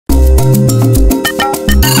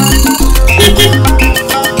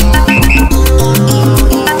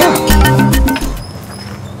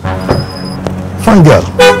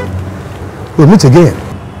we'll meet again.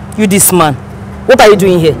 You this man. What are you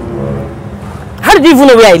doing here? How did you even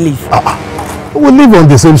know where I live? We live on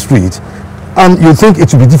the same street. And you think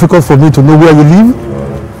it would be difficult for me to know where you live?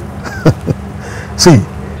 See,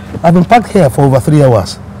 I've been parked here for over 3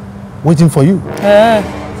 hours, waiting for you.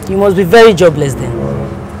 You must be very jobless then.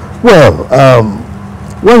 Well,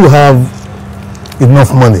 when you have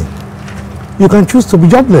enough money, you can choose to be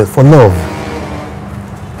jobless for love.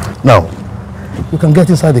 Now, you can get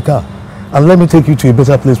inside the car and let me take you to a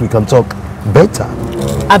better place we can talk better.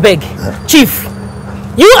 I beg. Chief,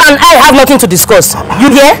 you and I have nothing to discuss. You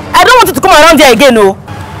hear? I don't want you to come around here again, no.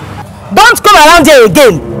 Don't come around here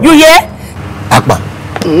again. You hear? Akpan.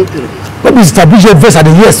 Let me establish your verse at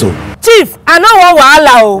the year, so. Chief, I know what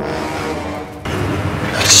wahala o.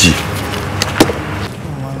 Chief.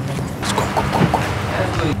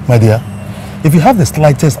 Come. My dear, if you have the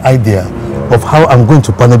slightest idea of how I'm going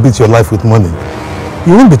to panabit your life with money,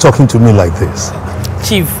 you won't be talking to me like this.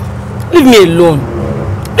 Chief, leave me alone.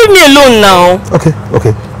 Leave me alone now.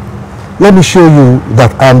 Okay. Let me show you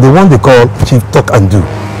that I am the one they call Chief Talk and Do.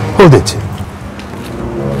 Hold it.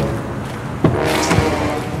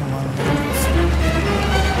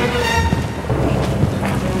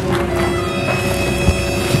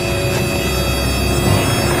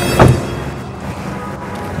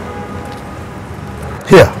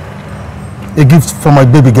 Here, a gift for my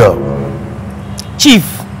baby girl. Chief,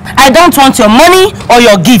 I don't want your money or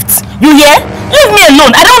your gifts. You hear? Leave me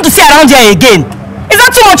alone. I don't want to see around here again. Is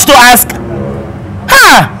that too much to ask?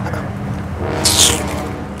 Ha!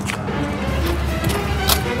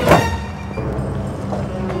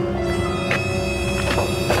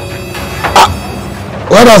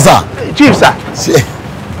 What was that? Chief, sir.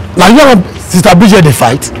 Now you and Sister Bridget they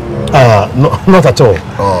fight? No, not at all.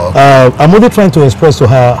 I'm only trying to express to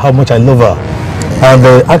her how much I love her. And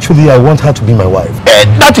actually, I want her to be my wife.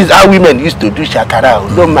 That is how women used to do shakara.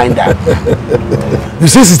 Don't mind that. You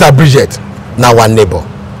see, Sister Bridget, now our neighbor.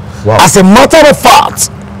 Wow. As a matter of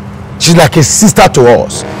fact, she's like a sister to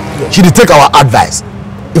us. Yes. She did take our advice.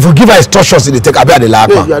 If we give her instructions, she did take the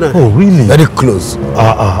lap. Oh, really? Very close.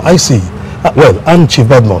 I see. Well, I'm Chief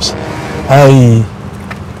Badmos.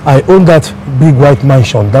 I own that big white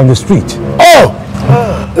mansion down the street. Oh!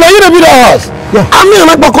 Now you don't be the house. Yeah. I mean,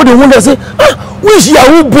 I'm not going to wonder, say, which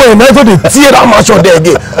Yahoo boy and I thought they tear that mansion there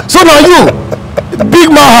again. So now you, big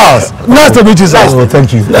man house. Nice to meet you, sir. Oh,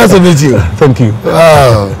 thank you. Nice to meet you. Thank you.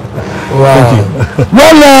 Wow. Thank you.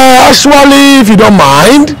 Well, actually, if you don't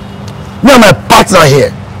mind, me and my partner here,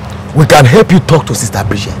 we can help you talk to Sister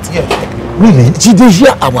Bridget. Yes. Really? She did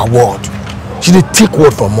hear our word. She did take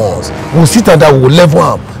word from us. We'll sit and that we'll level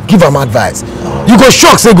up, give them advice. You go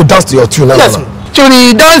shock, say go dance to your tune. Yes.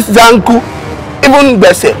 Churi dance Zanku, even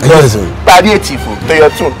Bese. Yes. Palliative to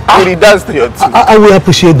your tune. Churi dance to your tune. I will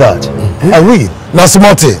appreciate that. I will. Now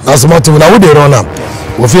smarty. Now we dey run am.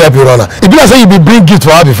 We feel happy run am. It be like say you be bring gift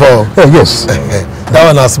for her before. Yes. That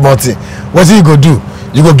one na smarty. What you go do?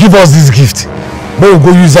 You go give us this gift. Then we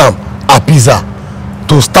go use am appease her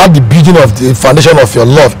to start the building of the foundation of your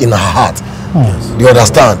love in her heart. Yes. You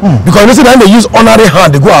understand? Because you see that they use honorary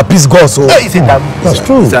hand, they go appease God. So that's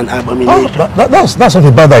true. It's an abomination. That's not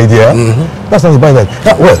a bad idea. That's not a bad idea.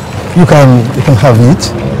 Well, you can have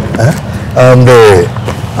it. And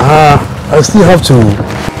I still have to,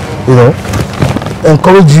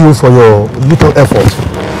 encourage you for your little effort.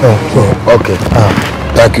 Okay.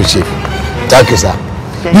 Thank you, Chief. Thank you, sir.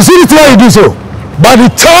 You see the thing you do so? By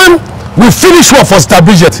the time we finish work for Sister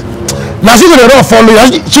Bridget, now she's going to follow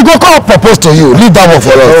you. She go come propose to you. Leave that one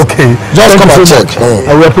for us. Okay. Just come and check.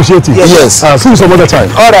 I will appreciate it. Yes. See you some other time.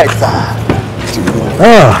 All right, sir.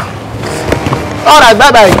 All right,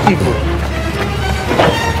 bye-bye, people.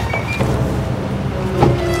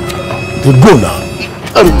 They go now.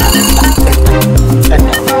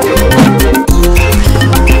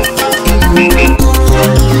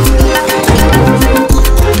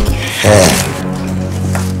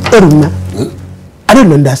 Oduma, I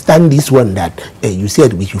don't understand this one that you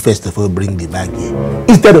said we should first of all bring the bag here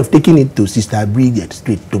instead of taking it to Sister Bridget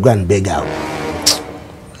Street to go and beg out.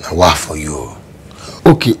 Now what for you?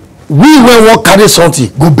 Okay, we when we carry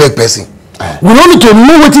something, go beg person. We don't need to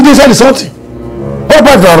know what it is inside the something. What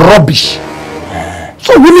about the rubbish?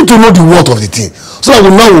 So we need to know the worth of the thing. So that we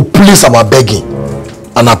now will place our begging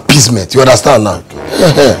and appeasement. You understand now?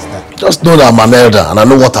 Just know that I'm an elder and I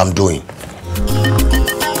know what I'm doing.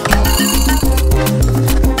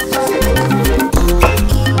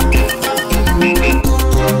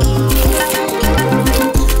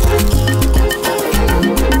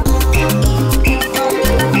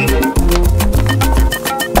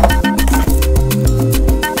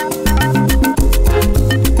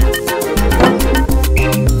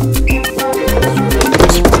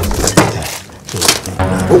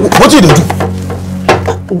 What you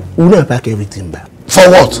do? We never pack everything back. For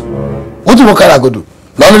what? What do you want to go do?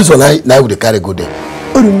 Now this one now with the carry go there.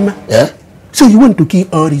 Oduma. Yeah? So you want to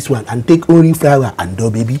keep all this one and take only flower and door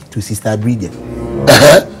baby to Sister Bridget?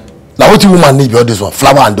 Now what you woman need all this one?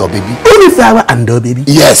 Flower and door baby? Only flower and door baby?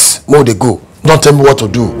 Yes, more they go. Don't tell me what to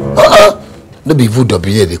do. No be food door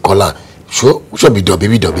baby they call her. Sure be door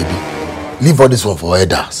baby. Leave all this one for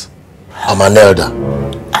elders. I'm an elder.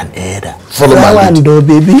 An elder. Follow flower my lead. And door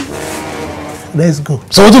baby. Let's go.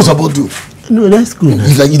 So what you supposed to do? No, let's go.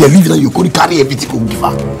 It's like you leave that you could carry everything go give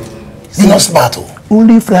her. You're not smart. Oh.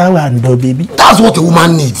 Only flower and door baby. That's what a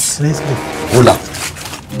woman needs. Let's go. Hold on.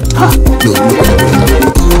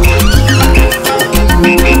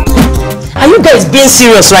 Are you guys being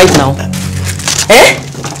serious right now? Eh?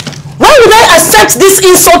 Why would I accept this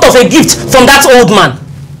insult of a gift from that old man?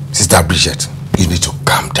 Sister Bridget, you need to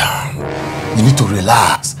calm down. You need to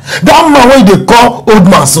relax. That man when they call old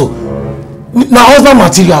man so now husband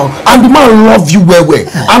material and the man love you well.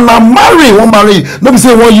 And I'm married, one married. Nobody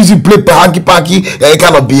say one use you play hanky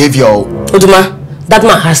kind of behavior. Oduma, that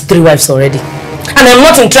man has 3 wives already. And I'm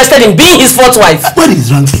not interested in being his 4th wife. What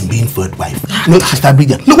is wrong in being 4th wife? No, Sister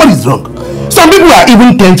Bridget, look what is wrong. Some people are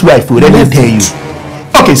even 10th wife, will let me tell you.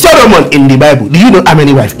 Okay, Solomon in the Bible, do you know how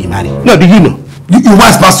many wives he married? No, do you know? You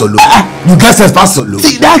wife pass solo. You get sense pass solo.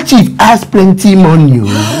 See, that chief has plenty money.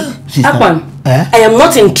 Akpan, I am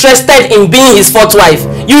not interested in being his 4th wife.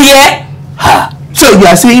 You hear? So you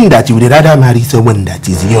are saying that you would rather marry someone that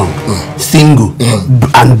is young, single,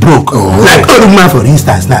 and broke. Like Oduma, for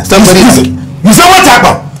instance. Now, somebody like... You say what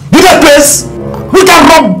happened? You get place? What kind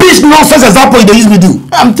of rubbish nonsense example they use me do?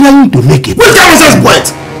 I'm trying to make it. What kind of nonsense point?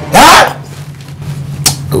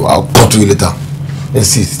 Oh, I'll come to you later. Let's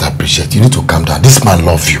see, Sister Bridget, you need to calm down. This man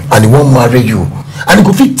loves you and he won't marry you. And he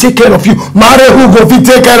go fit take care of you. Marry who go fit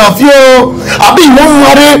take care of you? I mean, he won't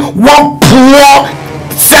marry one poor,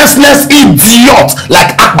 senseless idiot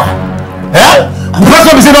like Akpan. The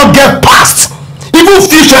person we say not get past. Even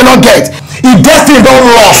future not get. If destiny don't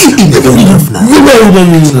lost.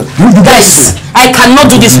 Guys, I cannot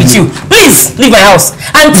do this with you. Please leave my house.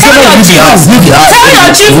 And tell your chief. Tell your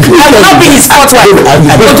chief I will not be his 4th wife.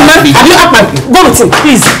 Go with him,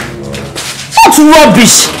 please. What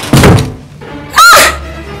rubbish.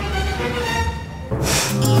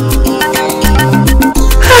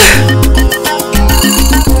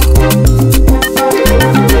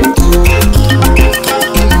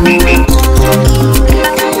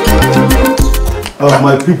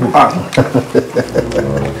 My people.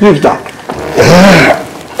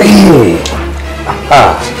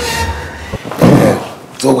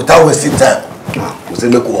 So without wasting time, we say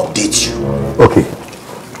make we update you. Okay.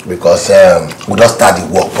 Because we don't start the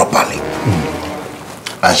work properly.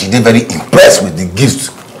 And she did very impressed with the gifts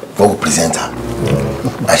that we present her.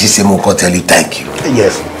 And she said, Moko, tell you thank you.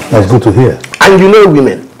 Yes. That's good to hear. And you know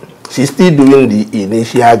women, she's still doing the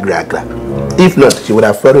initial gra-gra. If not, she would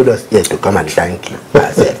have followed us here to come and thank you.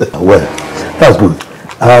 Well, that's good.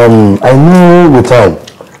 I know with time,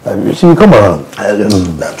 she will come around.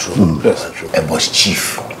 That's true. That's true. But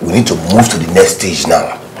chief, we need to move to the next stage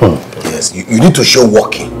now. Yes, you need to show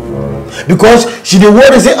working. Because she the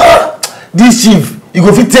word and say, this chief, you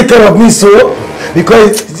go fit take care of me so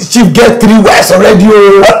because chief get 3 wives already.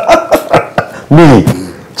 Me,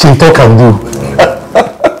 chief talk and do.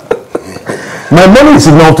 My money is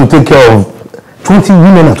enough to take care of 20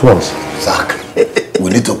 women at once. Zach, we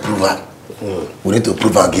need to prove her. We need to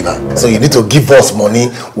prove and give her. So you need to give us money.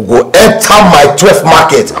 We'll go enter my 12th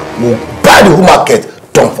market. We'll buy the whole market.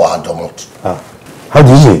 Dump for her domot. How do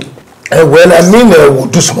you mean? Well, I mean, we'll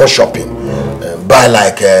do small shopping. Buy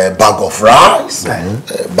like a bag of rice,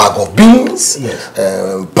 bag of beans,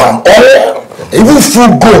 palm oil, even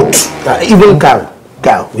full goat. Even cow.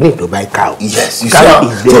 Cow. We need to buy cow. Yes, you cow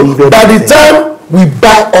see. So by the time we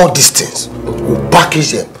buy all these things, we'll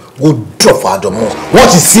package them, we'll drop for her domot.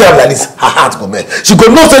 Once she see her like this, her heart go melt. She go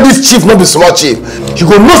know say this chief not be small chief. She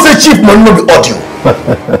go know say chief money not be audio.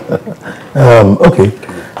 Okay.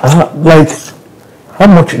 Like, how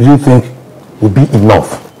much do you think would be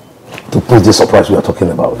enough to put this surprise we are talking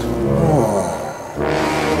about?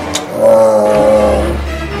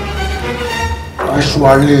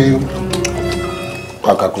 Actually,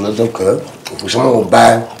 I calculate okay. If someone will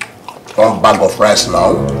buy 1 bag of rice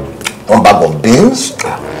now, 1 bag of beans,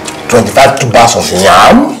 25 tubers of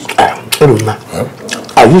yam.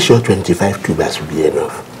 Are you sure 25 tubers will be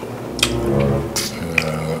enough?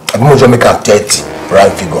 I'm going to make a 30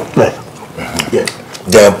 round figure. Right. Yes.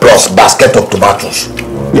 Then plus basket of tomatoes.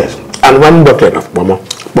 Yes. And 1 bucket of pomo.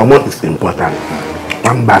 Pomo is important.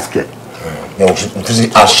 1 basket. Then we should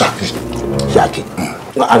add shaki. Shaki.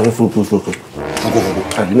 Fuku.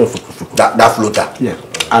 You know fuku. That floater. Yeah.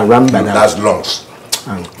 And rambada. That's lungs.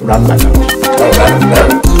 And rambada.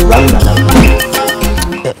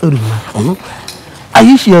 Are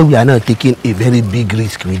you sure we are not taking a very big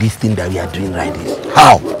risk with this thing that we are doing right here?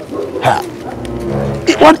 How?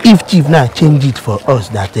 What if Chief now change it for us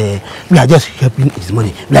that we are just helping his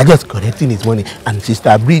money, we are just collecting his money, and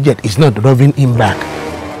Sister Bridget is not robbing him back?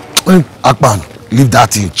 Well, Akpan, leave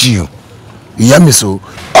that in chill. You hear me so?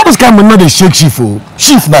 All this kind of money they shake Chief.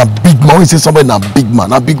 Chief na big man. When you say somebody na big man,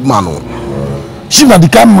 Chief na the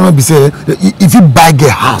kind of man be say if you buy a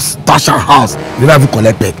house, dash a house, you don't have to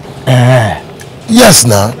collect it. Yes,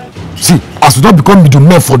 now. See, as we don't become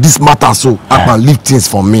middlemen for this matter, so Akpan, leave things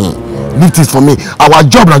for me. Leave things for me. Our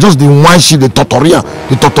job now just the one sheet, the tutorial,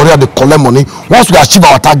 they collect money. Once we achieve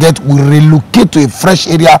our target, we relocate to a fresh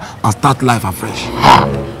area and start life afresh.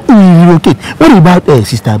 Relocate? What about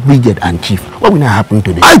Sister Bridget and Chief? What will not happen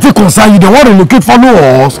to them? I take concern you. They want to relocate, follow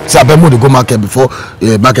us. See, I bet more they go market before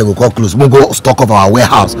market will call close. We'll go stock of our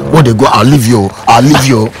warehouse. When they go, I'll leave you.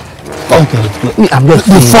 Okay, I'm just.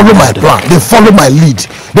 They follow my plan. They follow my lead.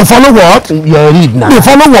 They follow what? Your lead now. They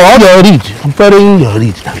follow what? Your lead. I'm following your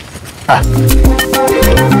lead now.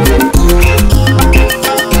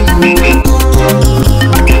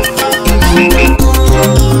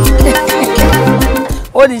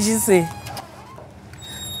 What did you say?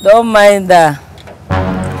 Don't mind that.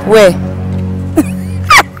 Where?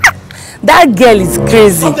 That girl is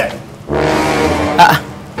crazy.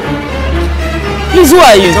 Please, who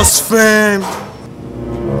are you? Just friend.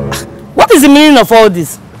 What is the meaning of all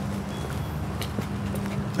this?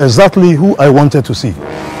 Exactly who I wanted to see.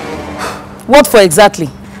 What for exactly?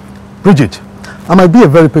 Bridget, I might be a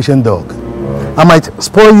very patient dog. I might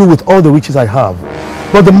spoil you with all the riches I have.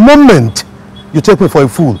 But the moment you take me for a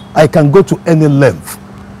fool, I can go to any length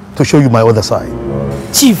to show you my other side.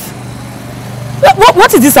 Chief,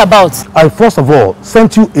 what is this about? I first of all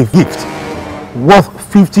sent you a gift worth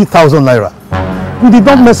 50,000 naira. You did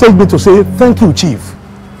not message me to say thank you, Chief,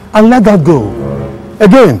 and let that go.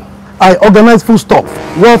 Again, I organized food stuff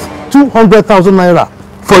worth 200,000 naira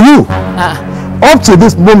for you. Up to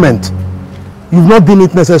this moment, you've not deemed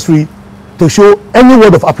it necessary to show any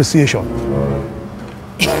word of appreciation.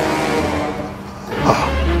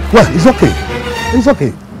 Well, it's okay. It's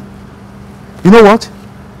okay. You know what?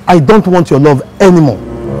 I don't want your love anymore.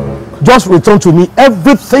 Just return to me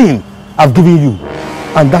everything I've given you,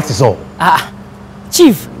 and that is all.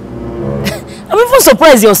 Chief, I'm even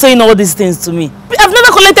surprised you're saying all these things to me. I've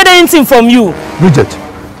never collected anything from you. Bridget,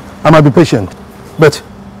 I might be patient, but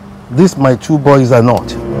these my two boys are not.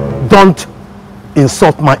 Don't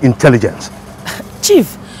insult my intelligence.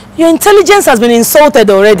 Chief, your intelligence has been insulted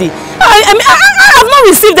already. I have not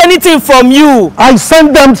received anything from you. I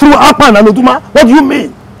sent them through Akpan and Oduma. What do you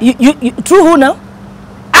mean? You through who now?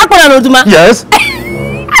 Akpan and Oduma? Yes.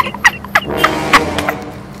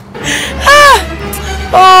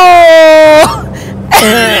 Oh!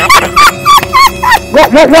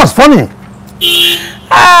 What's funny?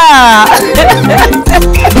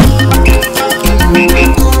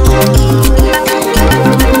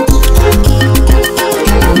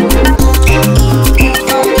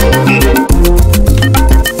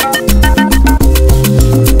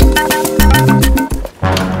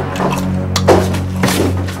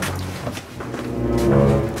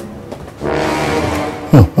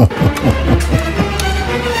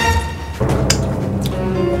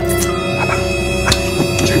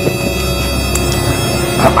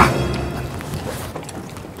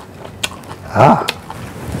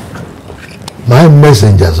 My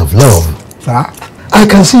messengers of love. I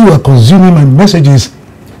can see you are consuming my messages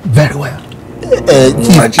very well.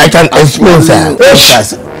 Chief, I can explain, sir.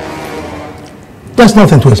 There's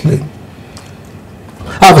nothing to explain.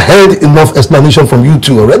 I've heard enough explanation from you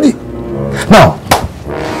two already. Now,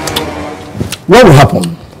 what will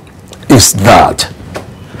happen is that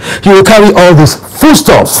you will carry all this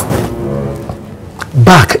foodstuff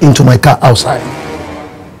back into my car outside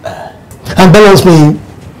and balance me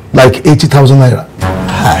like 80,000 naira.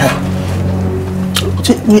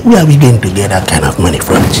 Where are we going to get that kind of money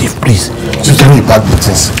from, Chief? Please. You tell me about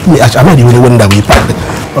this. I'm not the only one that we pack it.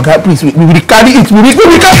 Okay, please, we will carry it. We will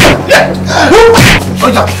carry it.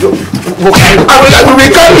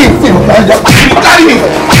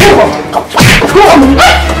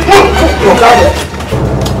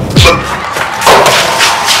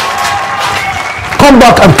 Come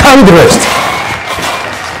back and carry the rest.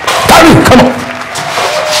 Carry, come on.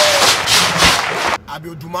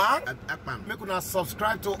 Make una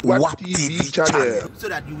subscribe to wapTVchannel so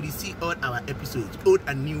that you will see all our episodes, old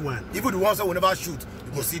and new ones. Even the ones that we never shoot,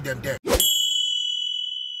 you go see them there.